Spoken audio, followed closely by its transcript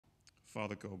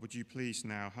Father God, would you please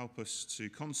now help us to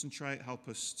concentrate, help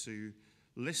us to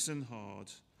listen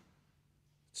hard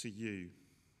to you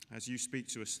as you speak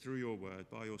to us through your word,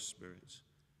 by your Spirit.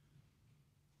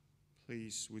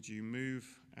 Please, would you move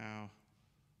our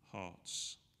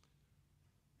hearts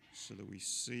so that we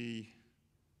see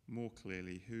more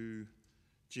clearly who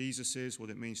Jesus is, what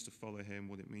it means to follow him,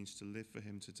 what it means to live for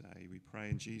him today. We pray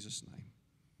in Jesus' name.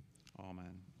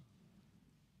 Amen.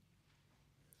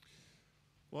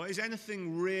 Well, is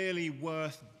anything really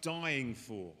worth dying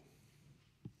for?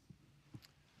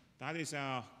 That is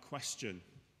our question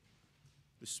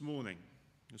this morning,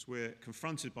 as we're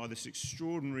confronted by this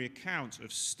extraordinary account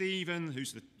of Stephen,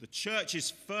 who's the church's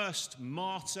first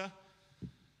martyr,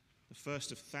 the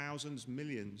first of thousands,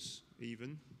 millions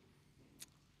even,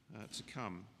 to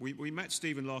come. We met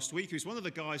Stephen last week, who's one of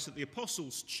the guys that the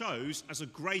apostles chose as a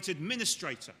great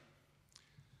administrator,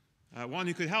 one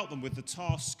who could help them with the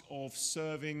task of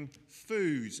serving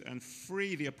food and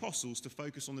free the apostles to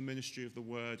focus on the ministry of the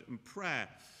word and prayer.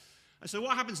 And so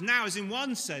what happens now is, in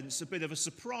one sense, a bit of a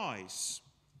surprise,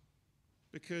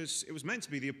 because it was meant to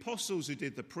be the apostles who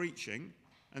did the preaching,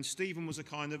 and Stephen was a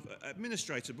kind of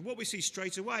administrator. But what we see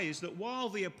straight away is that while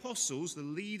the apostles, the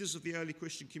leaders of the early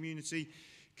Christian community,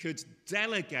 could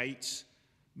delegate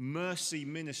mercy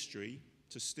ministry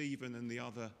to Stephen and the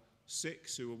other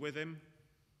 6 who were with him,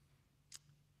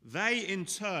 they in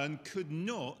turn could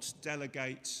not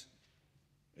delegate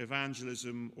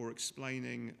evangelism or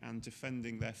explaining and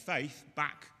defending their faith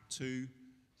back to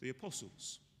the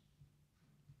apostles.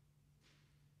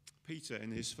 Peter,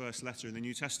 in his first letter in the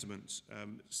New Testament,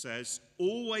 says,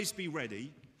 "Always be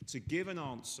ready to give an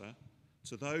answer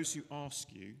to those who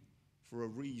ask you for a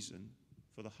reason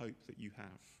for the hope that you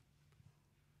have."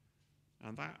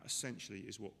 And that essentially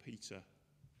is what Peter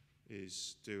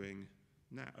is doing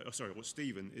now. What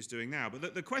Stephen is doing now.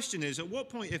 But the question is, at what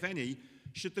point, if any,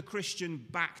 should the Christian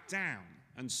back down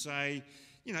and say,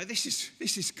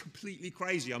 this is completely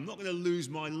crazy. I'm not going to lose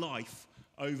my life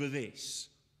over this.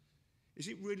 Is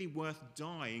it really worth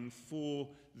dying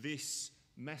for this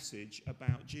message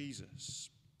about Jesus?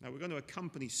 Now, we're going to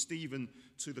accompany Stephen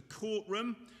to the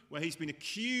courtroom where he's been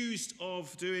accused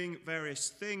of doing various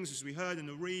things. As we heard in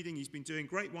the reading, he's been doing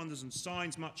great wonders and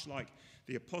signs, much like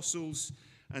the apostles.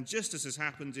 And just as has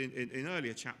happened in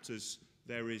earlier chapters,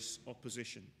 there is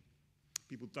opposition.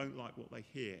 People don't like what they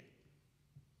hear.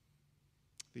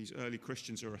 These early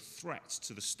Christians are a threat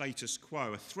to the status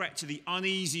quo, a threat to the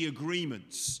uneasy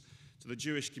agreements that the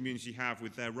Jewish community have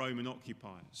with their Roman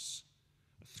occupiers,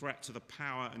 a threat to the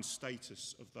power and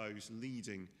status of those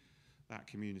leading that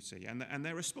community. And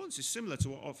their response is similar to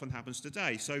what often happens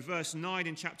today. So verse 9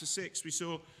 in chapter 6, we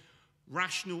saw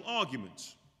rational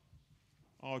argument,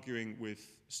 arguing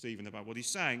with Stephen about what he's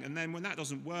saying. And then when that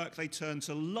doesn't work, they turn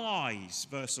to lies,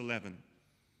 verse 11.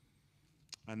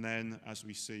 And then, as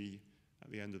we see at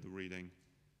the end of the reading,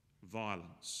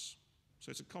 violence.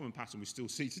 So it's a common pattern we still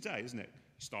see today, isn't it?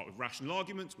 Start with rational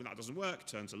arguments. When that doesn't work,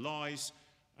 turn to lies,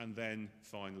 and then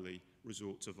finally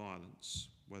resort to violence.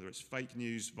 Whether it's fake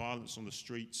news, violence on the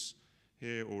streets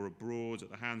here or abroad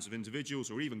at the hands of individuals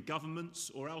or even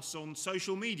governments, or else on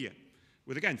social media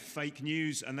with, again, fake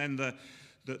news and then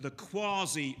the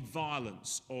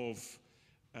quasi-violence of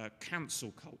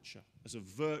cancel culture as a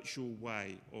virtual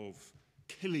way of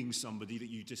killing somebody that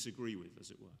you disagree with,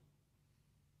 as it were.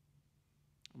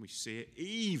 And we see it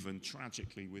even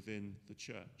tragically within the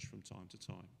church from time to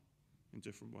time in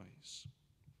different ways.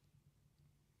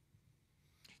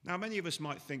 Now, many of us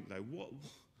might think, though,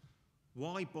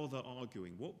 why bother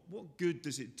arguing? What good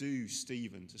does it do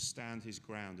Stephen to stand his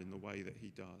ground in the way that he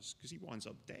does? Because he winds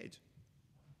up dead.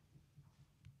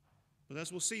 But as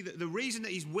we'll see, the reason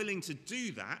that he's willing to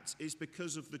do that is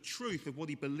because of the truth of what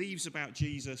he believes about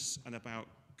Jesus and about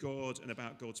God and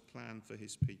about God's plan for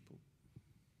his people.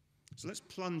 So let's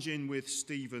plunge in with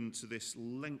Stephen to this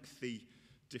lengthy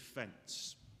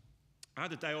defence. I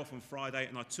had a day off on Friday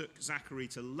and I took Zachary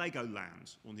to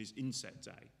Legoland on his inset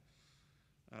day.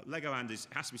 Legoland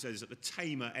has to be said, is at the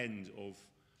tamer end of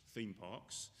theme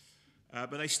parks.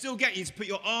 But they still get you to put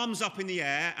your arms up in the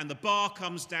air and the bar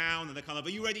comes down and they're kind of, are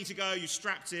you ready to go? You're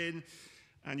strapped in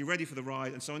and you're ready for the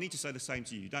ride. And so I need to say the same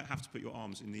to you. You don't have to put your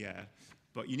arms in the air,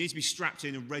 but you need to be strapped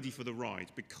in and ready for the ride,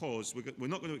 because we're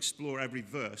not going to explore every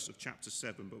verse of chapter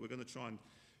 7, but we're going to try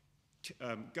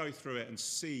and go through it and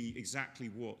see exactly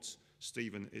what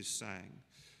Stephen is saying.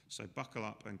 So buckle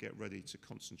up and get ready to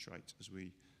concentrate as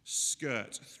we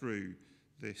skirt through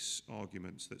this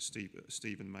argument that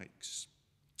Stephen makes.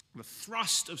 The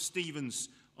thrust of Stephen's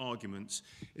argument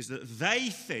is that they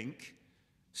think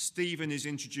Stephen is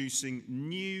introducing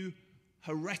new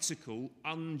heretical,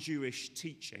 un-Jewish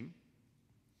teaching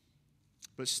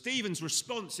But Stephen's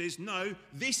response is, no,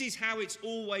 this is how it's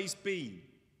always been.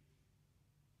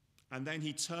 And then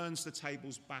he turns the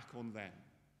tables back on them.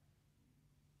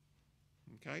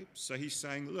 Okay, so he's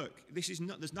saying, look,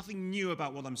 there's nothing new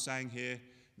about what I'm saying here.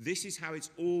 This is how it's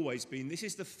always been. This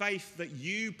is the faith that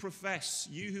you profess,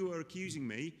 you who are accusing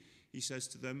me, he says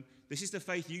to them, this is the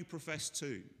faith you profess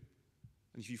too.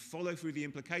 And if you follow through the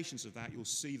implications of that, you'll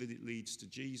see that it leads to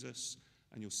Jesus,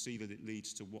 and you'll see that it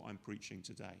leads to what I'm preaching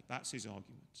today. That's his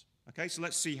argument. Okay, so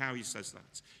let's see how he says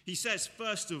that. He says,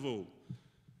 first of all,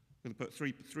 I'm going to put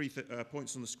three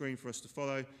points on the screen for us to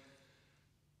follow.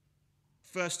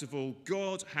 First of all,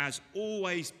 God has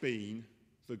always been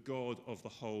the God of the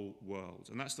whole world.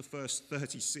 And that's the first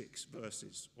 36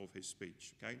 verses of his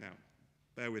speech. Okay, now,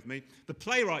 bear with me. The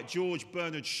playwright George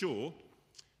Bernard Shaw,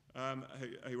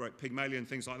 who wrote Pygmalion,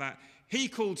 things like that, he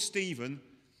called Stephen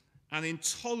an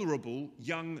intolerable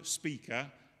young speaker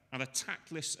and a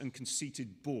tactless and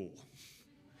conceited bore.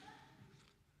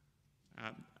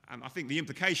 And I think the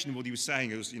implication of what he was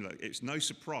saying was, it's no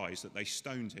surprise that they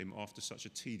stoned him after such a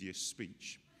tedious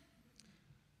speech.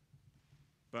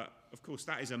 But, of course,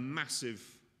 that is a massive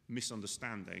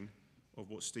misunderstanding of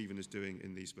what Stephen is doing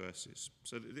in these verses.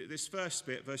 So this first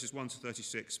bit, verses 1 to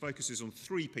 36, focuses on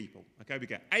three people. Okay, we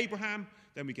get Abraham,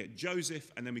 then we get Joseph,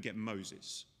 and then we get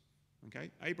Moses.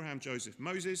 Okay, Abraham, Joseph,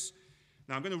 Moses.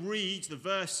 Now, I'm going to read the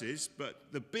verses, but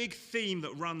the big theme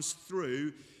that runs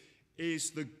through is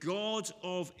the God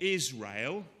of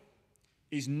Israel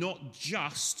is not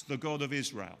just the God of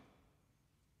Israel.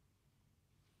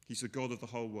 He's the God of the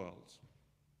whole world.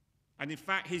 And in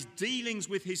fact, his dealings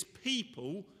with his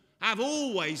people have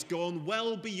always gone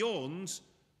well beyond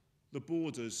the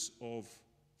borders of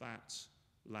that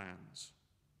land,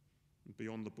 and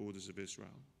beyond the borders of Israel.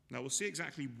 Now, we'll see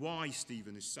exactly why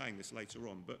Stephen is saying this later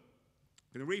on, but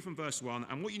I'm going to read from verse 1,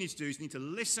 and what you need to do is you need to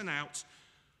listen out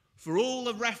for all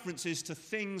the references to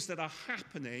things that are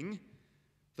happening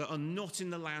that are not in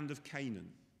the land of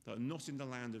Canaan, that are not in the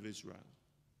land of Israel.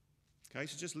 Okay,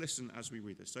 so just listen as we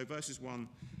read this. So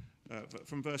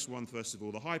from verse 1, first of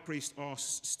all, the high priest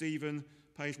asks Stephen,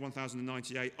 page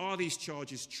 1098, are these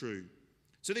charges true?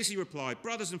 To this he replied,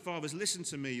 brothers and fathers, listen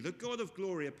to me. The God of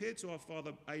glory appeared to our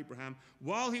father Abraham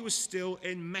while he was still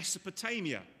in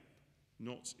Mesopotamia,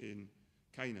 not in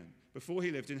Canaan, before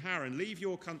he lived in Haran. Leave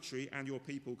your country and your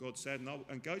people, God said,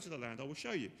 and go to the land I will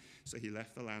show you. So he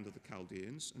left the land of the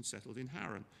Chaldeans and settled in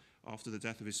Haran. After the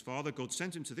death of his father, God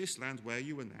sent him to this land where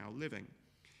you are now living.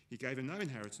 He gave him no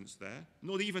inheritance there,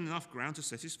 not even enough ground to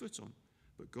set his foot on.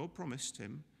 But God promised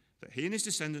him that he and his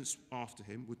descendants after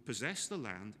him would possess the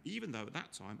land, even though at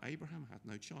that time Abraham had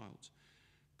no child.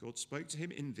 God spoke to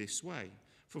him in this way.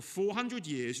 For 400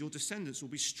 years your descendants will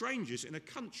be strangers in a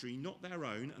country not their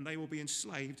own, and they will be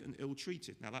enslaved and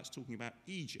ill-treated. Now that's talking about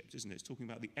Egypt, isn't it? It's talking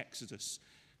about the Exodus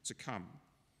to come.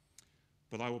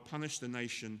 But I will punish the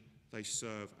nation they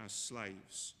serve as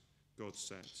slaves, God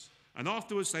says. And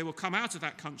afterwards they will come out of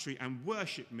that country and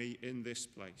worship me in this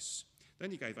place. Then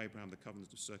he gave Abraham the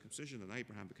covenant of circumcision, and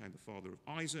Abraham became the father of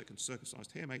Isaac and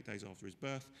circumcised him 8 days after his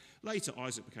birth. Later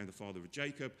Isaac became the father of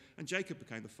Jacob, and Jacob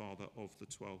became the father of the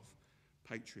 12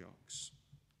 patriarchs.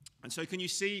 And so can you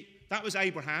see, that was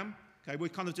Abraham. Okay,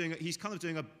 he's kind of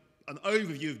doing an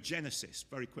overview of Genesis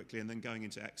very quickly and then going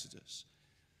into Exodus.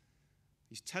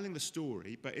 He's telling the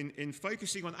story, but in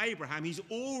focusing on Abraham, he's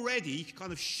already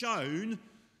kind of shown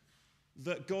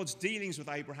that God's dealings with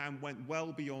Abraham went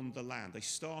well beyond the land. They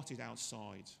started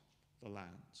outside the land.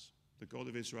 The God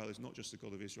of Israel is not just the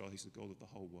God of Israel, he's the God of the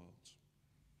whole world.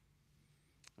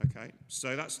 Okay,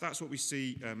 so that's what we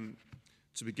see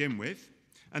to begin with.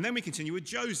 And then we continue with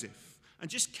Joseph. And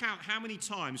just count how many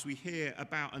times we hear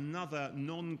about another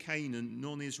non-Canaan,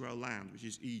 non-Israel land, which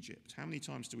is Egypt. How many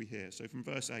times do we hear? So from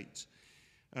verse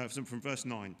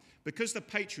 9. Because the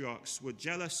patriarchs were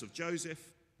jealous of Joseph,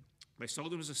 they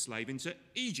sold him as a slave into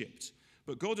Egypt.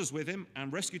 But God was with him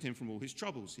and rescued him from all his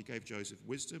troubles. He gave Joseph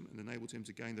wisdom and enabled him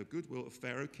to gain the goodwill of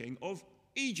Pharaoh, king of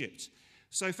Egypt.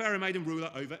 So Pharaoh made him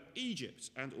ruler over Egypt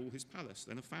and all his palace.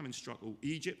 Then a famine struck all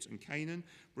Egypt and Canaan,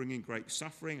 bringing great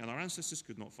suffering, and our ancestors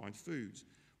could not find food.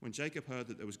 When Jacob heard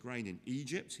that there was grain in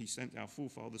Egypt, he sent our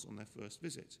forefathers on their first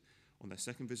visit. On their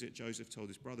second visit, Joseph told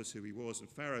his brothers who he was, and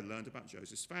Pharaoh learned about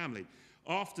Joseph's family.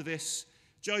 After this,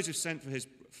 Joseph sent for his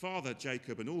father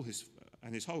Jacob and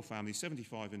his whole family,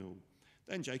 75 in all.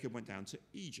 Then Jacob went down to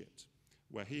Egypt,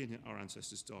 where he and our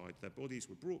ancestors died. Their bodies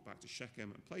were brought back to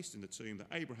Shechem and placed in the tomb that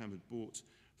Abraham had bought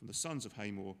from the sons of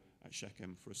Hamor at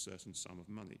Shechem for a certain sum of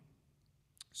money.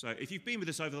 So if you've been with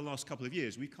us over the last couple of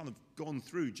years, we've kind of gone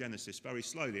through Genesis very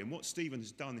slowly. And what Stephen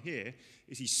has done here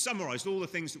is he's summarized all the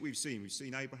things that we've seen. We've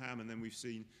seen Abraham, and then we've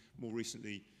seen more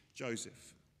recently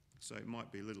Joseph. So it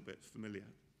might be a little bit familiar.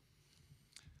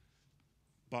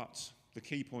 But the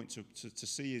key point to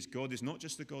see is God is not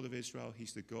just the God of Israel,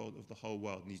 he's the God of the whole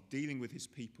world. And he's dealing with his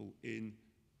people in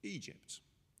Egypt.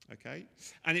 Okay?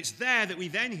 And it's there that we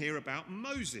then hear about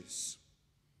Moses.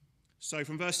 So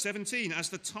from verse 17, as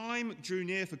the time drew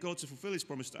near for God to fulfill his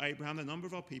promise to Abraham, the number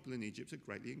of our people in Egypt had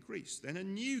greatly increased. Then a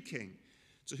new king,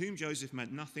 to whom Joseph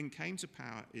meant nothing, came to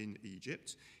power in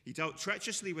Egypt. He dealt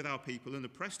treacherously with our people and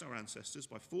oppressed our ancestors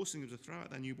by forcing them to throw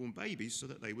out their newborn babies so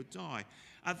that they would die.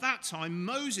 At that time,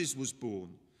 Moses was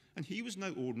born, and he was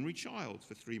no ordinary child.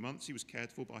 For 3 months he was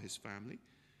cared for by his family.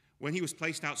 When he was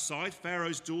placed outside,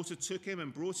 Pharaoh's daughter took him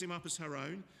and brought him up as her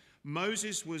own.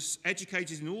 Moses was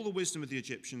educated in all the wisdom of the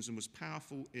Egyptians and was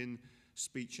powerful in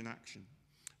speech and action.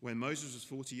 When Moses was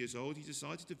 40 years old, he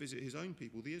decided to visit his own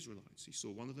people, the Israelites. He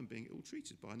saw one of them being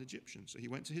ill-treated by an Egyptian, so he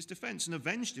went to his defense and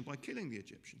avenged him by killing the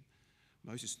Egyptian.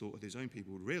 Moses thought that his own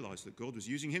people would realize that God was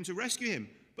using him to rescue him,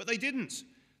 but they didn't.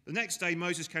 The next day,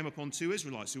 Moses came upon 2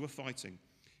 Israelites who were fighting.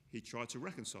 He tried to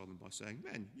reconcile them by saying,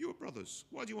 "Men, you are brothers.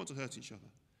 Why do you want to hurt each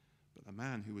other?" But the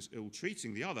man who was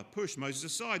ill-treating the other pushed Moses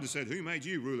aside and said, "Who made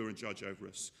you ruler and judge over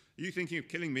us? Are you thinking of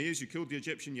killing me as you killed the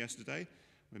Egyptian yesterday?"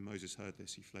 When Moses heard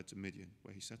this, he fled to Midian,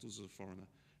 where he settled as a foreigner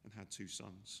and had 2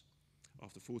 sons.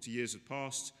 After 40 years had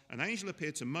passed, an angel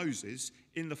appeared to Moses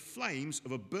in the flames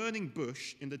of a burning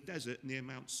bush in the desert near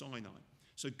Mount Sinai.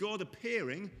 So God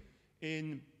appearing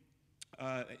through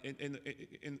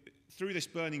this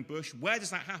burning bush. Where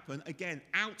does that happen? Again,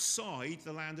 outside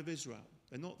the land of Israel.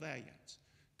 They're not there yet.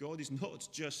 God is not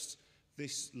just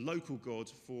this local God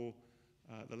for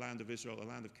the land of Israel, the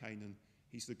land of Canaan.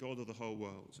 He's the God of the whole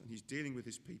world, and he's dealing with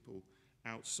his people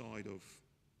outside of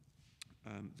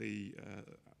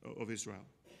Israel.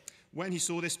 When he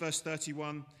saw this, verse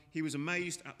 31, he was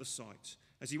amazed at the sight.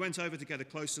 As he went over to get a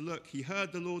closer look, he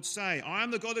heard the Lord say, "I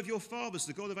am the God of your fathers,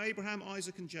 the God of Abraham,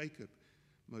 Isaac, and Jacob."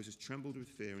 Moses trembled with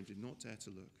fear and did not dare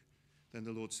to look. Then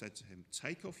the Lord said to him,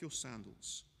 "Take off your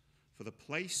sandals, for the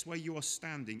place where you are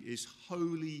standing is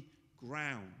holy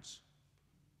ground."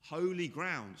 Holy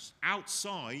grounds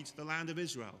outside the land of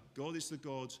Israel. God is the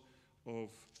God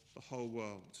of the whole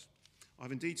world.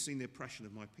 I've indeed seen the oppression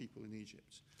of my people in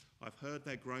Egypt. I've heard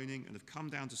their groaning and have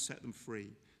come down to set them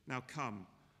free. Now come,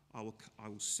 I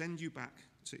will send you back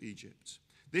to Egypt.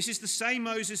 This is the same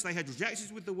Moses they had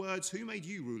rejected with the words, "Who made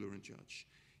you ruler and judge?"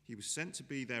 He was sent to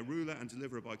be their ruler and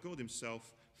deliverer by God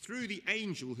himself through the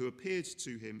angel who appeared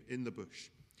to him in the bush.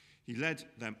 He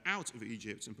led them out of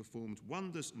Egypt and performed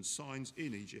wonders and signs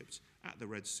in Egypt, at the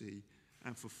Red Sea,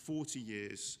 and for 40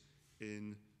 years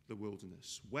in the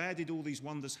wilderness. Where did all these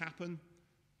wonders happen?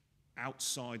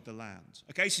 Outside the land.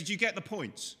 Okay, so do you get the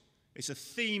point? It's a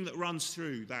theme that runs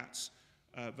through that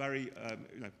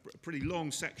pretty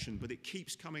long section, but it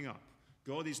keeps coming up.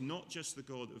 God is not just the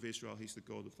God of Israel, he's the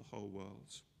God of the whole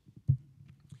world.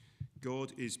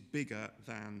 God is bigger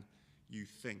than you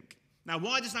think. Now,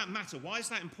 why does that matter? Why is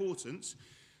that important?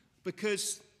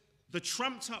 Because the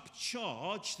trumped-up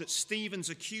charge that Stephen's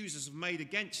accusers have made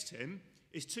against him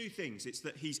is 2 things. It's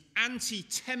that he's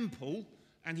anti-temple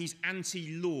and he's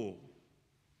anti-law.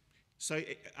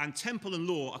 And temple and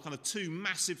law are kind of 2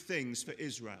 massive things for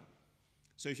Israel.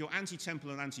 So if you're anti-temple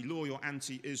and anti-law, you're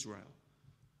anti-Israel.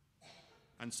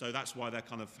 And so that's why they're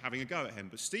kind of having a go at him.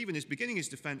 But Stephen is beginning his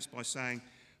defense by saying,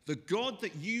 the God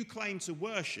that you claim to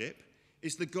worship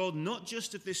is the God not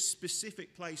just of this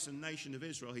specific place and nation of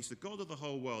Israel. He's the God of the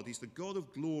whole world. He's the God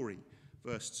of glory,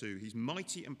 verse 2. He's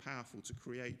mighty and powerful to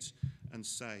create and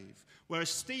save. Whereas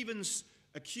Stephen's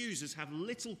accusers have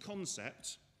little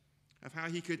concept of how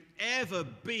he could ever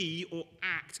be or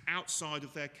act outside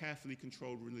of their carefully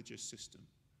controlled religious system.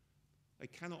 They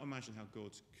cannot imagine how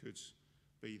God could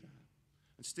be there.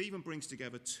 And Stephen brings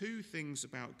together 2 things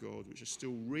about God which are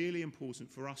still really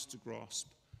important for us to grasp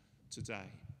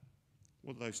today.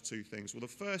 What are those 2 things? Well, the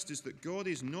first is that God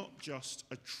is not just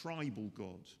a tribal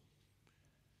God,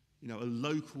 a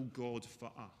local God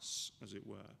for us, as it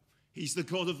were. He's the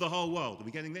God of the whole world. Are we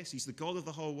getting this? He's the God of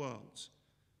the whole world.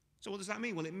 So what does that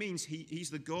mean? Well, it means he's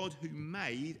the God who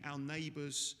made our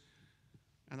neighbours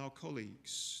and our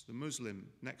colleagues, the Muslim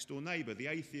next-door neighbour, the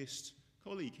atheist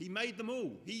colleague. He made them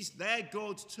all. He's their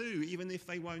God too, even if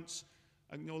they won't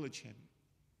acknowledge him.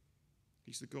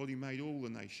 He's the God who made all the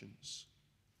nations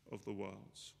of the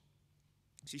world.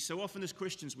 See, so often as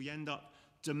Christians, we end up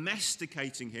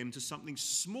domesticating him to something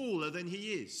smaller than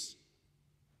he is.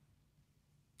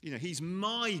 He's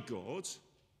my God,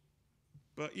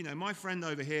 But, my friend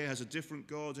over here has a different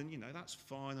God, and, that's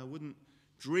fine. I wouldn't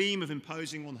dream of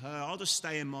imposing on her. I'll just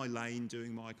stay in my lane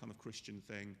doing my kind of Christian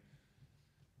thing.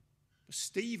 But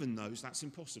Stephen knows that's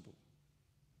impossible.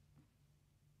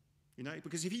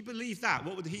 Because if he believed that,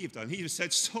 what would he have done? He'd have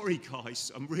said, sorry,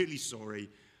 guys, I'm really sorry.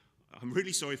 I'm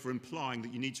really sorry for implying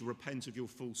that you need to repent of your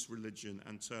false religion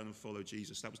and turn and follow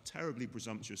Jesus. That was terribly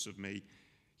presumptuous of me.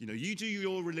 You do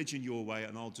your religion your way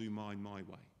and I'll do mine my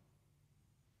way.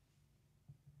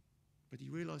 But he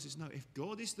realizes, no, if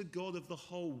God is the God of the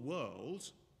whole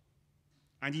world,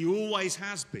 and he always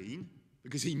has been,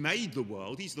 because he made the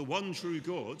world, he's the one true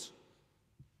God,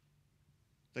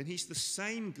 then he's the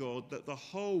same God that the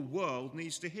whole world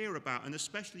needs to hear about, and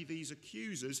especially these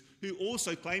accusers who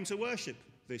also claim to worship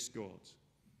this God.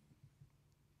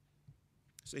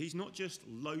 So he's not just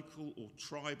local or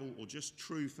tribal or just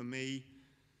true for me.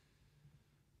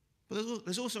 But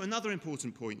there's also another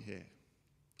important point here,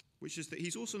 which is that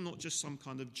he's also not just some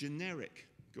kind of generic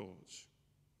God.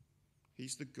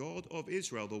 He's the God of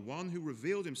Israel, the one who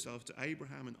revealed himself to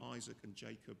Abraham and Isaac and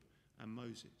Jacob and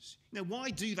Moses. Why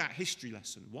do that history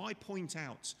lesson? Why point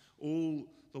out all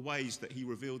the ways that he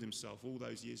revealed himself all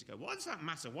those years ago? Why does that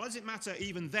matter? Why does it matter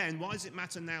even then? Why does it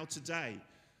matter now today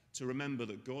to remember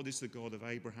that God is the God of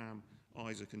Abraham,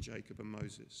 Isaac and Jacob and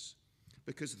Moses?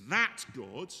 Because that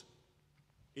God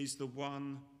is the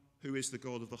one who is the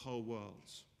God of the whole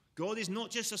world. God is not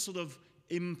just a sort of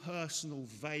impersonal,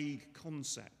 vague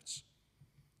concept.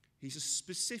 He's a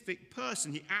specific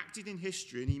person. He acted in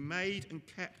history and he made and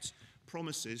kept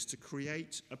promises to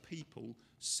create a people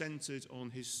centered on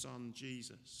his son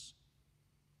Jesus.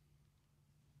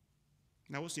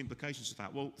 Now, what's the implications of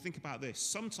that? Well, think about this.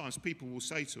 Sometimes people will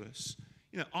say to us,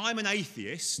 I'm an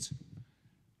atheist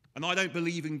and I don't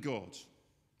believe in God.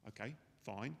 Okay,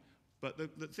 fine. But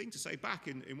the thing to say back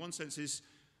in one sense is,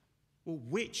 well,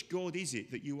 which God is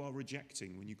it that you are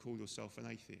rejecting when you call yourself an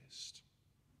atheist?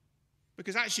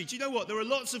 Because actually, do you know what? There are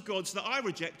lots of gods that I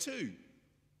reject too.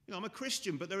 I'm a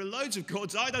Christian, but there are loads of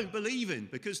gods I don't believe in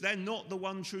because they're not the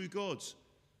one true God.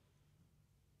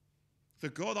 The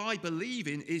God I believe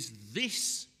in is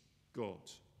this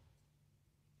God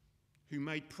who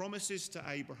made promises to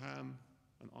Abraham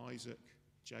and Isaac,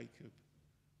 Jacob,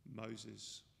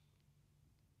 Moses.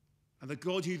 And the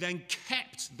God who then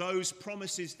kept those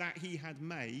promises that he had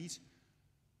made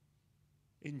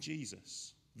in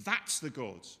Jesus. That's the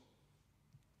God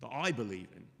that I believe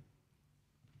in.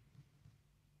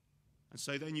 And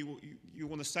so then you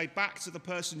want to say back to the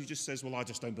person who just says, well, I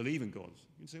just don't believe in God.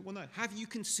 You can say, well, no, have you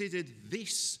considered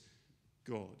this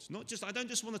God? I don't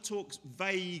just want to talk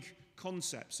vague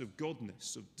concepts of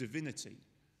godness, of divinity.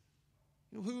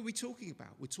 Who are we talking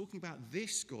about? We're talking about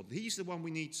this God. He's the one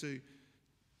we need to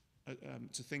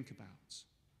think about.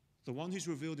 The one who's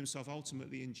revealed himself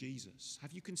ultimately in Jesus.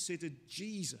 Have you considered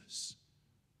Jesus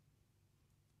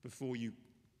before you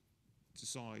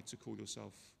decide to call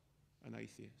yourself an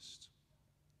atheist?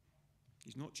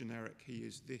 He's not generic. He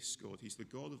is this God. He's the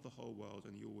God of the whole world,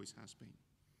 and he always has been.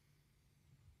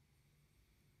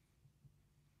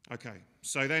 Okay,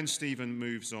 so then Stephen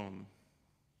moves on.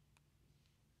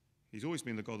 He's always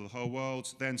been the God of the whole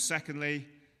world. Then secondly,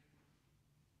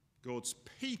 God's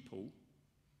people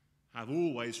have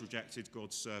always rejected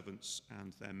God's servants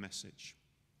and their message.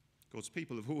 God's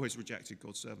people have always rejected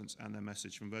God's servants and their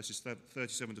message, from verses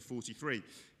 37 to 43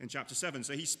 in chapter 7.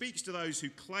 So he speaks to those who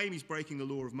claim he's breaking the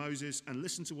law of Moses, and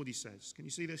listen to what he says. Can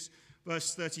you see this?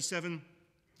 Verse 37,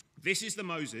 this is the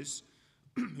Moses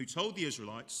who told the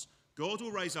Israelites, God will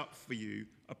raise up for you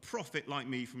a prophet like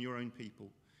me from your own people.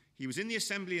 He was in the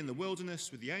assembly in the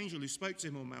wilderness with the angel who spoke to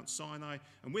him on Mount Sinai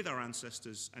and with our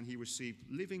ancestors, and he received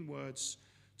living words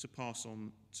to pass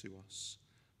on to us.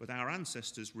 But our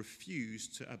ancestors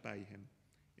refused to obey him.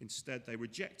 Instead, they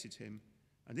rejected him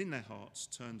and in their hearts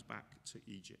turned back to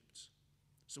Egypt.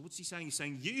 So what's he saying? He's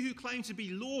saying, you who claim to be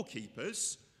law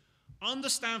keepers,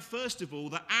 understand first of all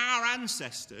that our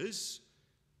ancestors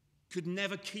could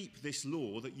never keep this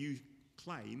law that you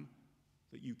claim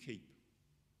that you keep.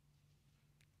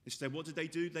 Instead, what did they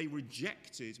do? They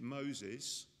rejected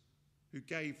Moses, who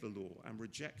gave the law, and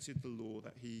rejected the law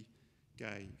that he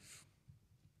gave.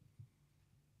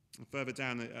 And further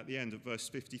down at the end of verse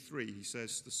 53, he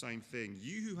says the same thing.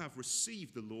 You who have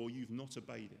received the law, you've not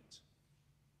obeyed it.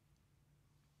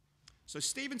 So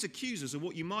Stephen's accusers are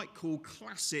what you might call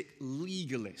classic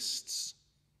legalists.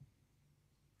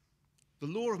 The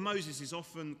law of Moses is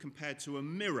often compared to a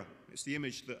mirror. It's the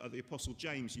image that the Apostle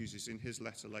James uses in his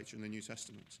letter later in the New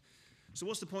Testament. So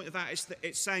what's the point of that?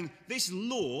 It's saying this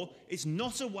law is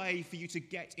not a way for you to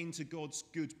get into God's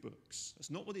good books. That's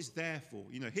not what it's there for.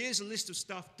 Here's a list of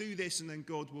stuff, do this, and then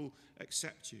God will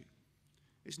accept you.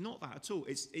 It's not that at all.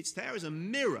 It's there as a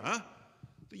mirror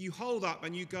that you hold up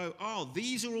and you go,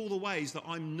 these are all the ways that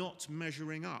I'm not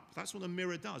measuring up. That's what a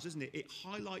mirror does, isn't it? It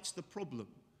highlights the problem.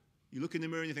 You look in the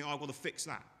mirror and you think, I've got to fix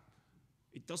that.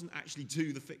 It doesn't actually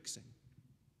do the fixing.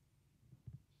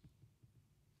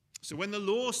 So when the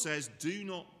law says, do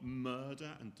not murder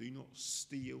and do not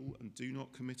steal and do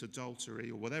not commit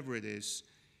adultery or whatever it is,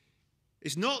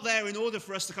 it's not there in order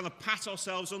for us to kind of pat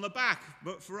ourselves on the back,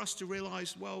 but for us to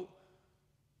realize, well,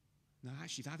 no,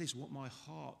 actually, that is what my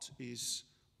heart is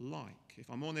like. If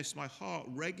I'm honest, my heart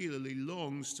regularly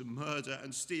longs to murder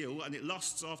and steal, and it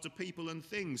lusts after people and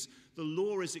things. The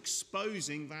law is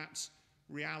exposing that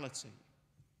reality.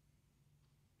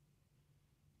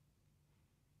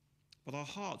 But our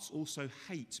hearts also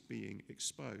hate being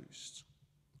exposed.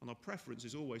 And our preference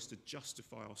is always to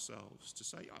justify ourselves, to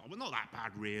say, we're not that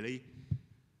bad, really.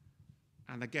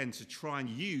 And again, to try and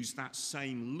use that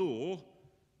same law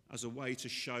as a way to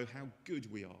show how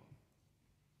good we are.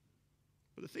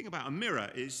 But the thing about a mirror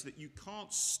is that you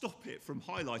can't stop it from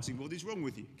highlighting what is wrong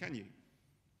with you, can you?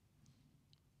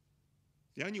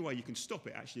 The only way you can stop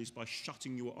it, actually, is by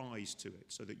shutting your eyes to it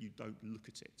so that you don't look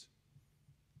at it.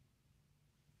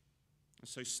 And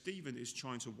so Stephen is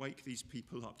trying to wake these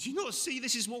people up. Do you not see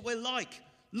this is what we're like?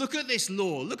 Look at this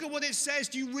law. Look at what it says.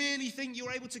 Do you really think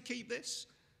you're able to keep this?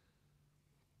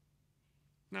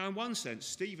 Now, in one sense,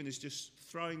 Stephen is just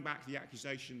throwing back the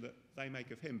accusation that they make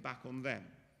of him back on them.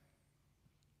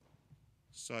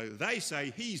 So they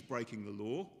say he's breaking the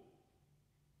law,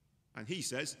 and he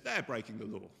says they're breaking the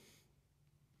law.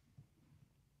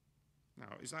 Now,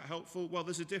 is that helpful? Well,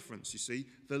 there's a difference, you see.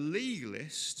 The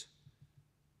legalist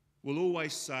will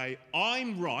always say,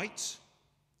 I'm right,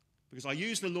 because I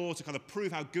use the law to kind of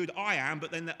prove how good I am,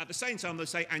 but then at the same time they'll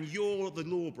say, and you're the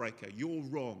lawbreaker, you're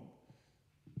wrong.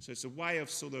 So it's a way of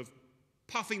sort of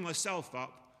puffing myself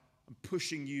up and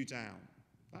pushing you down.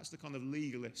 That's the kind of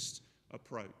legalist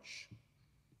approach.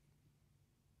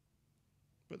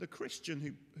 But the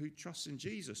Christian who trusts in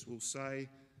Jesus will say,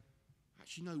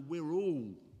 actually, no, we're all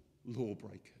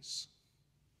lawbreakers.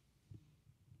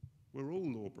 We're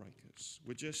all lawbreakers.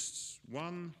 We're just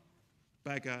one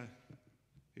beggar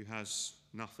who has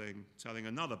nothing telling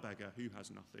another beggar who has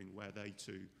nothing where they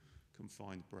too can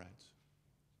find bread.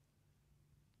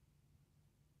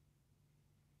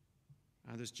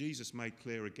 And as Jesus made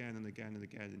clear again and again and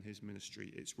again in his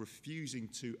ministry, it's refusing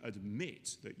to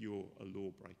admit that you're a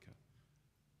lawbreaker.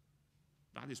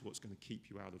 That is what's going to keep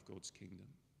you out of God's kingdom.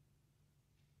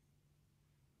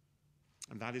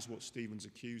 And that is what Stephen's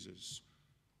accusers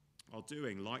are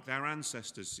doing. Like their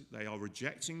ancestors, they are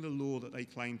rejecting the law that they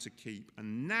claim to keep.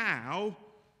 And now,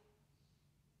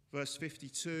 verse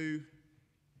 52,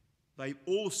 they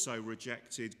also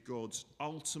rejected God's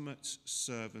ultimate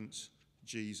servant,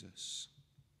 Jesus.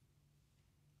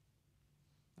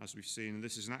 As we've seen, and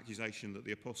this is an accusation that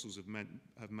the apostles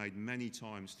have made many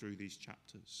times through these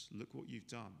chapters. Look what you've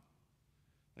done,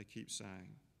 they keep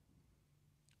saying.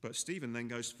 But Stephen then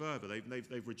goes further.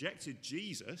 They've rejected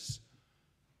Jesus,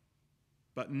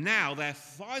 but now their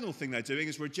final thing they're doing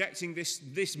is rejecting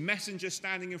this messenger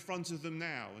standing in front of them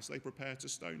now as they prepare to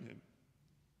stone him.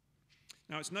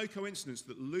 Now, it's no coincidence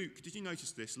that Luke, did you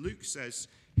notice this? Luke says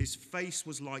his face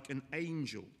was like an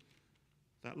angel.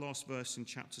 That last verse in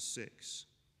chapter 6.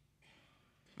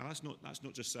 Now, that's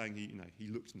not just saying he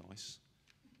looked nice.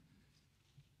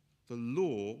 The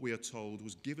law, we are told,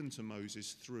 was given to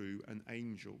Moses through an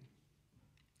angel.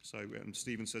 So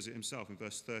Stephen says it himself in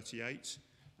verse 38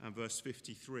 and verse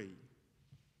 53.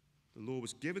 The law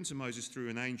was given to Moses through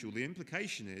an angel. The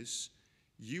implication is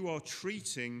you are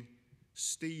treating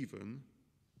Stephen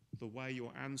the way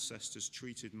your ancestors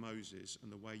treated Moses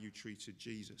and the way you treated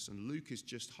Jesus. And Luke is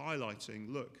just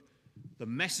highlighting, look, the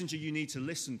messenger you need to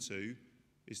listen to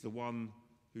is the one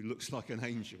who looks like an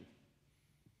angel,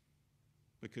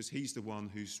 because he's the one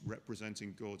who's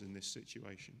representing God in this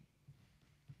situation.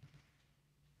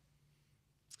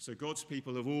 So God's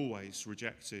people have always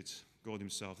rejected God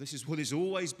himself. This is what it's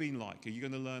always been like. Are you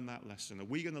going to learn that lesson? Are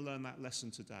we going to learn that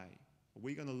lesson today? Are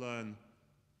we going to learn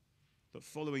that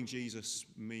following Jesus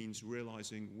means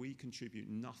realizing we contribute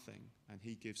nothing and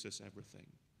he gives us everything?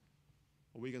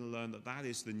 Are we going to learn that that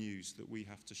is the news that we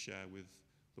have to share with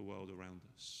the world around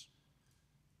us?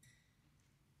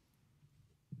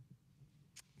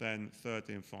 Then,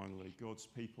 thirdly and finally, God's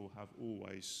people have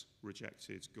always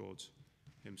rejected God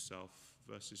himself.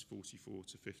 Verses 44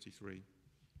 to 53.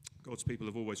 God's people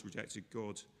have always rejected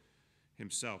God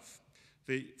himself.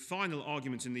 The final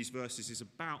argument in these verses is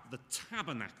about the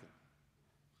tabernacle.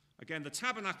 Again, the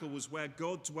tabernacle was where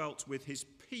God dwelt with his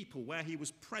people, where he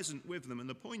was present with them. And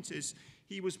the point is,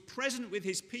 he was present with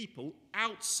his people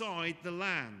outside the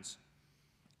land.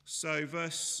 So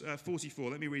verse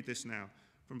 44, let me read this now.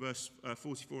 From verse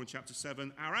 44 in chapter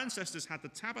 7, our ancestors had the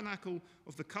tabernacle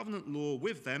of the covenant law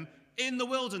with them in the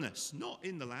wilderness, not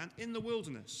in the land, in the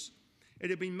wilderness. It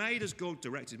had been made as God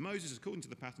directed Moses, according to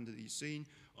the pattern that he'd seen.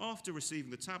 After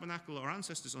receiving the tabernacle, our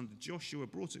ancestors under Joshua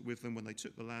brought it with them when they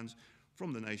took the land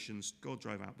from the nations God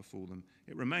drove out before them.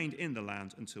 It remained in the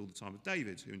land until the time of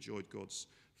David, who enjoyed God's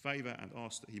favour and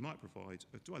asked that he might provide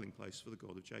a dwelling place for the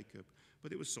God of Jacob.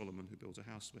 But it was Solomon who built a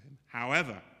house for him.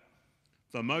 However,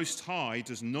 the Most High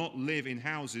does not live in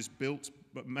houses built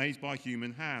but made by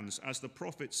human hands. As the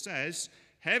prophet says,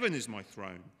 heaven is my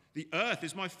throne, the earth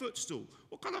is my footstool.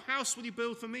 What kind of house will you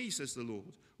build for me, says the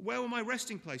Lord? Where will my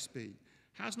resting place be?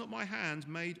 Has not my hand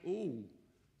made all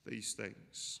these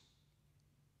things?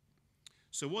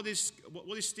 So what is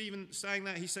Stephen saying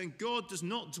there? He's saying God does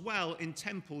not dwell in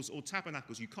temples or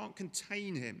tabernacles. You can't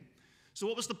contain him. So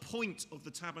what was the point of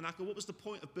the tabernacle? What was the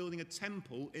point of building a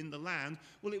temple in the land?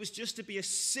 Well, it was just to be a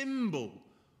symbol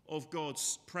of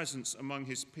God's presence among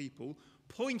his people,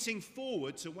 pointing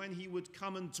forward to when he would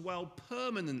come and dwell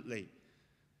permanently,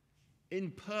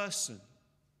 in person,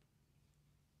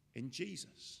 in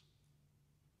Jesus.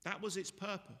 That was its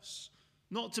purpose.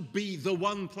 Not to be the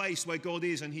one place where God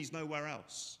is and he's nowhere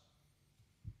else.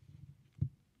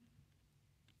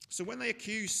 So when they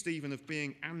accuse Stephen of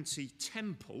being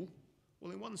anti-temple,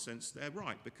 well, in one sense, they're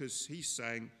right, because he's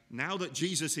saying, now that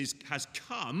Jesus has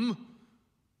come,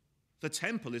 the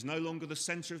temple is no longer the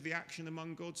center of the action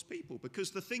among God's people,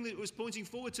 because the thing that it was pointing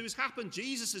forward to has happened.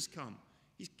 Jesus has come.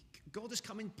 God has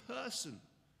come in person.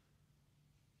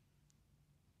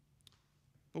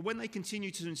 But when they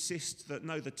continue to insist that,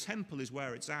 no, the temple is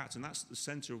where it's at, and that's at the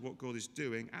center of what God is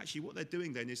doing, actually what they're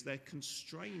doing then is they're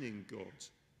constraining God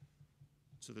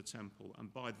to the temple,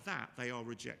 and by that they are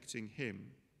rejecting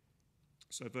him.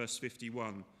 So verse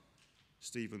 51,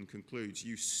 Stephen concludes,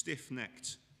 you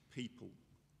stiff-necked people,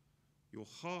 your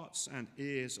hearts and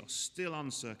ears are still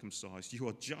uncircumcised. You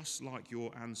are just like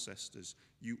your ancestors.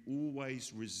 You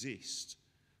always resist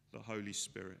the Holy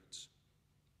Spirit.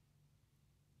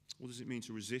 What does it mean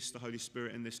to resist the Holy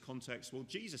Spirit in this context? Well,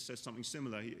 Jesus says something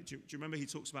similar. Do you remember he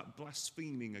talks about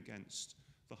blaspheming against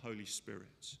the Holy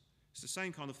Spirit? It's the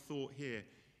same kind of thought here.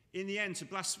 In the end,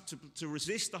 to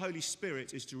resist the Holy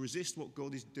Spirit is to resist what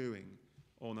God is doing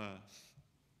on earth.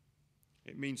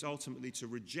 It means ultimately to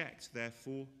reject,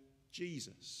 therefore,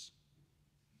 Jesus.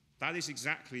 That is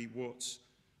exactly what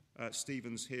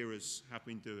Stephen's hearers have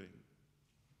been doing,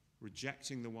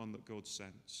 rejecting the one that God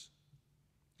sent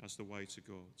as the way to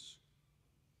God.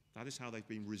 That is how they've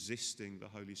been resisting the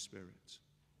Holy Spirit.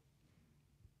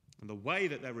 And the way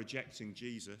that they're rejecting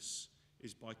Jesus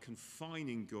is by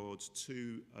confining God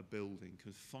to a building,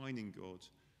 confining God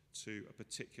to a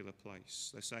particular place.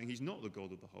 They're saying he's not the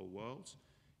God of the whole world.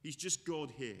 He's just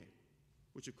God here,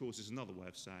 which of course is another way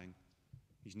of saying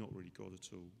he's not really God at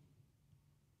all.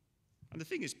 And the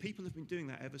thing is, people have been doing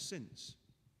that ever since,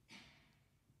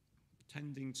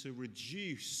 tending to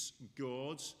reduce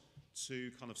God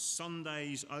to kind of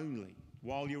Sundays only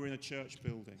while you're in a church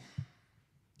building.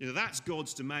 You know, that's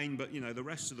God's domain, but, you know, the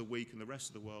rest of the week and the rest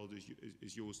of the world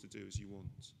is yours to do as you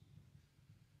want.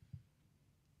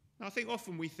 Now, I think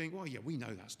often we think, well, yeah, we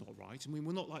know that's not right. I mean,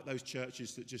 we're not like those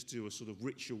churches that just do a sort of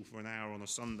ritual for an hour on a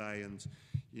Sunday and,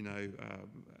 you know,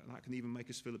 that can even make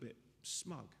us feel a bit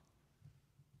smug.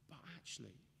 But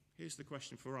actually, here's the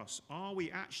question for us. Are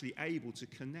we actually able to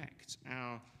connect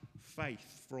our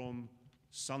faith from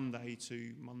Sunday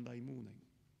to Monday morning?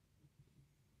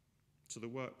 To the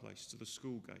workplace, to the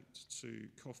school gate, to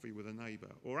coffee with a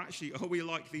neighbour? Or actually, are we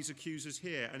like these accusers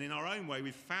here? And in our own way,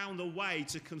 we've found a way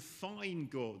to confine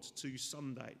God to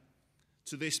Sunday,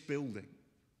 to this building,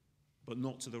 but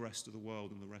not to the rest of the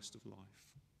world and the rest of life.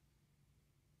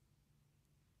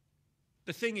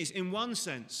 The thing is, in one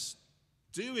sense,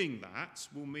 doing that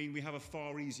will mean we have a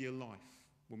far easier life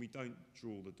when we don't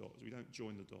draw the dots, we don't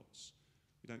join the dots,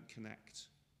 we don't connect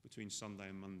between Sunday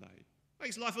and Monday. It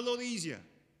makes life a lot easier.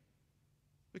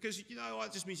 Because, you know,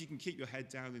 it just means you can keep your head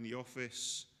down in the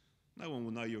office. No one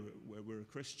will know we're a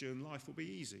Christian. Life will be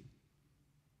easy.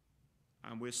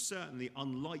 And we're certainly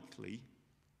unlikely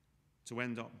to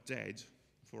end up dead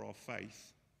for our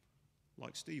faith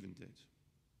like Stephen did.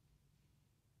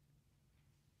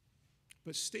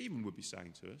 But Stephen would be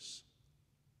saying to us,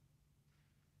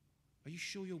 are you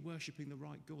sure you're worshipping the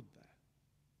right God there?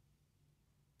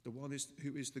 The one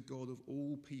who is the God of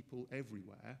all people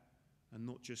everywhere, and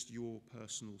not just your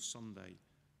personal Sunday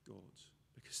God.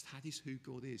 Because that is who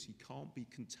God is. He can't be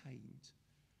contained.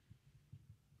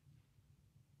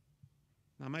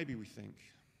 Now maybe we think,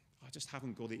 I just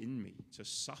haven't got it in me to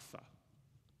suffer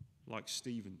like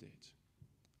Stephen did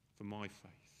for my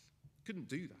faith. Couldn't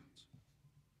do that.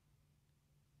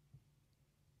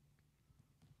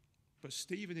 But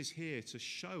Stephen is here to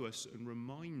show us and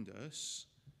remind us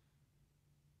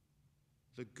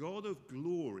the God of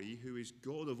glory, who is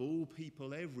God of all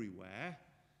people everywhere,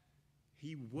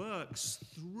 he works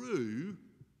through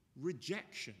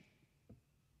rejection.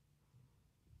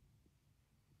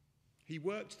 He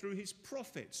worked through his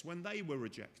prophets when they were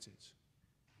rejected.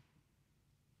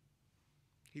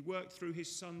 He worked through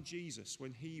his son Jesus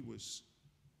when he was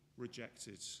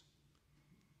rejected,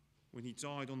 when he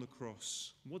died on the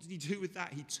cross. What did he do with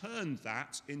that? He turned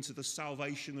that into the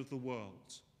salvation of the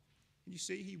world. And you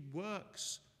see, he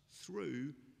works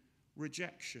through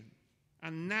rejection.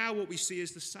 And now what we see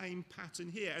is the same pattern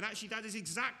here. And actually that is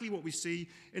exactly what we see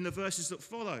in the verses that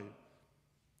follow.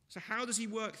 So how does he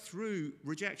work through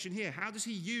rejection here? How does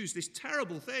he use this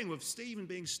terrible thing of Stephen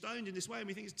being stoned in this way? And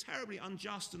we think it's terribly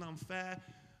unjust and unfair.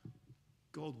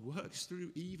 God works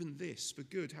through even this for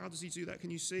good. How does he do that?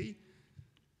 Can you see?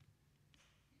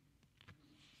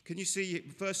 Can you see,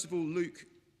 first of all, Luke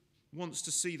wants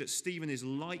to see that Stephen is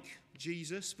like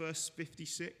Jesus, verse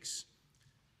 56.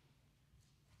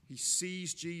 He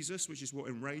sees Jesus, which is what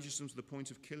enrages them to the point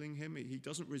of killing him. He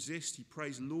doesn't resist. He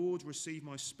prays, Lord, receive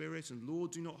my spirit, and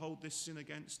Lord, do not hold this sin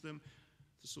against them.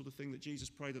 The sort of thing that Jesus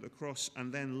prayed at the cross.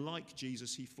 And then, like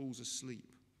Jesus, he falls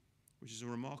asleep, which is a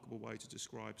remarkable way to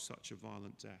describe such a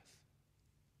violent death.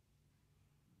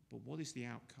 But what is the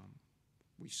outcome?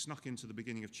 We snuck into the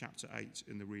beginning of chapter 8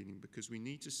 in the reading because we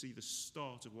need to see the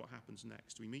start of what happens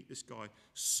next. We meet this guy,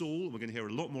 Saul, and we're going to hear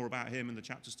a lot more about him in the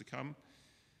chapters to come.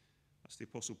 That's the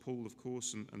Apostle Paul, of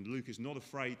course, and Luke is not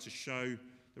afraid to show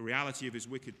the reality of his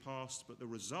wicked past, but the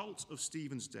result of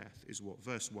Stephen's death is what?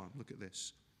 Verse 1, look at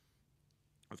this,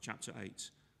 of chapter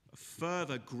 8. A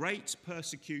further great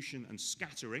persecution and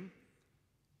scattering.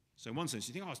 So in one sense,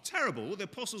 you think, oh, it's terrible. The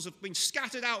apostles have been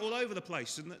scattered out all over the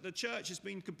place, and the church it's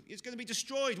going to be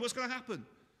destroyed. What's going to happen?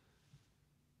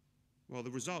 Well, the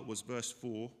result was, verse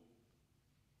 4,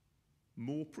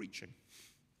 more preaching.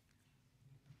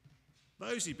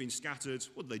 Those who've been scattered,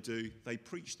 what did they do? They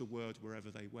preached the word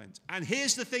wherever they went. And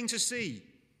here's the thing to see.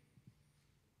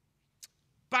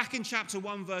 Back in chapter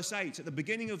 1, verse 8, at the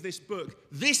beginning of this book,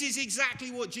 this is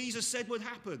exactly what Jesus said would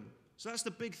happen. So that's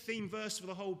the big theme verse for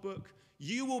the whole book.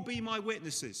 You will be my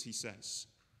witnesses, he says,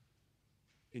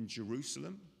 in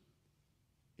Jerusalem,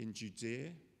 in Judea,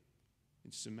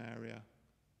 in Samaria,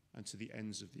 and to the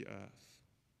ends of the earth.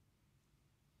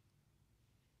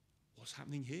 What's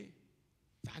happening here?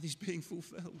 That is being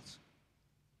fulfilled.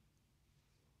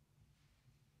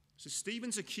 So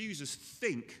Stephen's accusers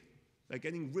think they're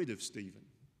getting rid of Stephen.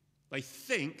 They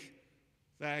think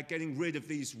they're getting rid of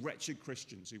these wretched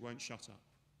Christians who won't shut up,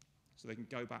 so they can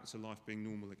go back to life being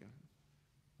normal again.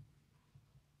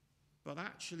 But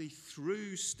actually,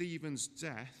 through Stephen's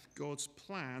death, God's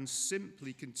plan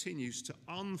simply continues to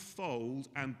unfold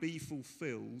and be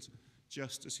fulfilled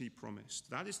just as he promised.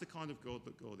 That is the kind of God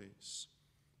that God is.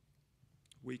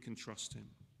 We can trust him.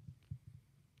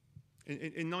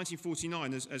 In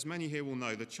 1949, as many here will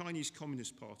know, the Chinese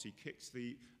Communist Party kicked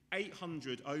the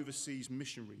 800 overseas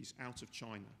missionaries out of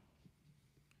China.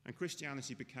 And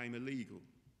Christianity became illegal,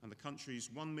 and the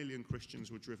country's 1 million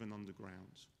Christians were driven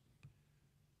underground.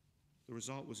 The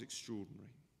result was extraordinary.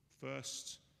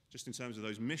 First, just in terms of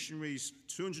those missionaries,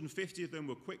 250 of them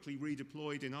were quickly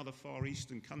redeployed in other Far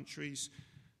Eastern countries.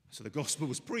 So the gospel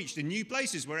was preached in new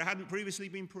places where it hadn't previously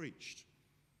been preached.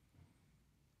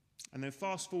 And then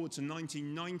fast forward to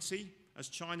 1990, as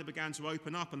China began to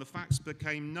open up and the facts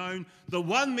became known, the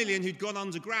 1 million who'd gone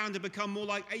underground had become more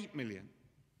like 8 million.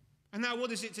 And now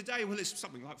what is it today? Well, it's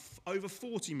something like over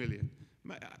 40 million.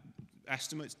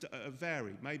 Estimates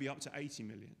vary, maybe up to 80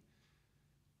 million.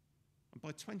 And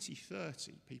by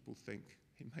 2030, people think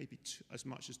it may be as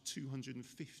much as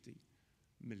 250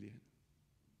 million.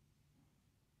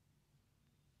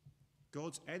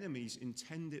 God's enemies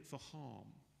intend it for harm,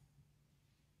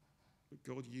 but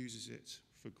God uses it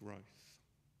for growth.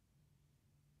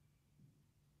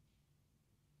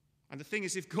 And the thing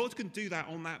is, if God can do that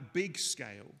on that big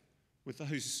scale, with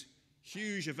those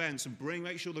huge events, and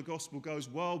make sure the gospel goes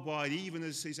worldwide, even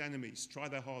as his enemies try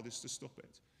their hardest to stop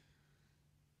it,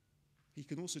 he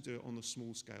can also do it on a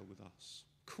small scale with us.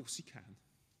 Of course he can.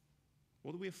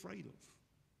 What are we afraid of?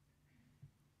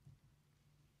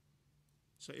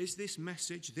 So is this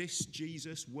message, this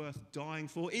Jesus, worth dying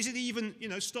for? Is it even,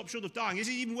 stop short of dying, is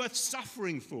it even worth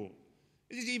suffering for?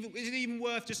 Is it even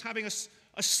worth just having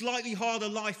a slightly harder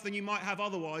life than you might have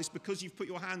otherwise because you've put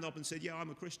your hand up and said, yeah, I'm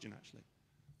a Christian, actually?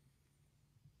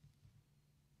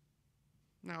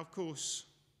 Now, of course,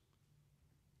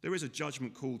 there is a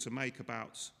judgment call to make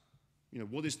about,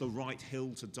 what is the right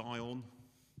hill to die on,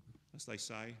 as they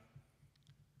say?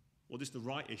 What is the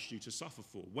right issue to suffer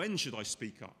for? When should I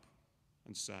speak up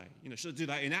and say? Should I do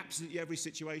that in absolutely every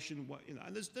situation?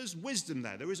 And there's wisdom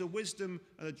there. There is a wisdom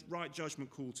and a right judgment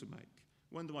call to make.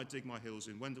 When do I dig my heels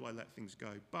in? When do I let things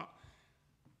go? But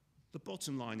the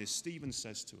bottom line is, Stephen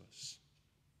says to us,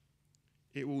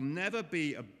 it will never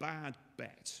be a bad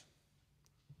bet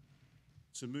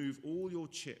to move all your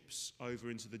chips over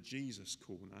into the Jesus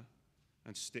corner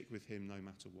and stick with him no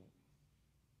matter what,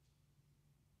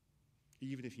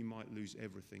 even if you might lose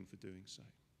everything for doing so.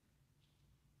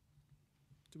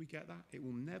 Do we get that? It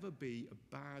will never be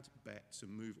a bad bet to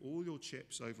move all your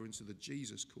chips over into the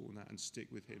Jesus corner and stick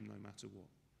with him no matter what.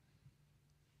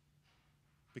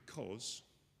 Because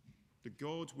the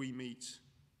God we meet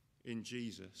in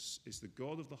Jesus is the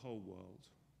God of the whole world,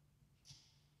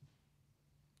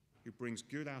 who brings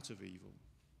good out of evil,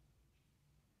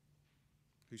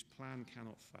 whose plan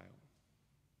cannot fail.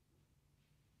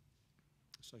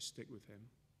 So stick with him.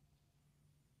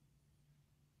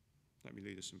 Let me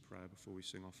lead us in prayer before we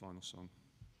sing our final song.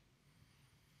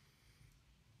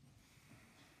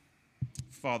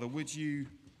 Father, would you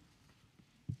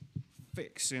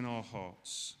fix in our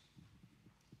hearts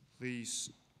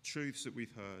these truths that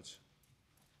we've heard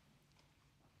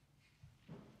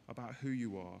about who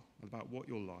you are, about what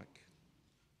you're like,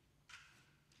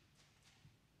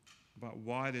 about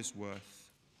why it is worth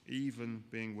even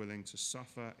being willing to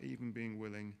suffer, even being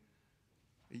willing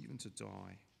even to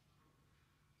die.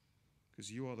 Because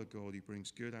you are the God who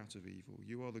brings good out of evil.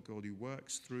 You are the God who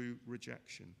works through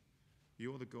rejection.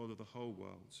 You are the God of the whole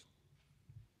world.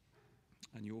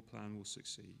 And your plan will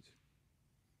succeed.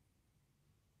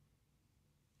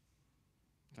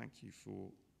 Thank you for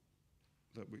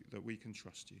that we can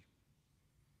trust you.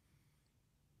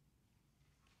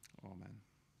 Amen.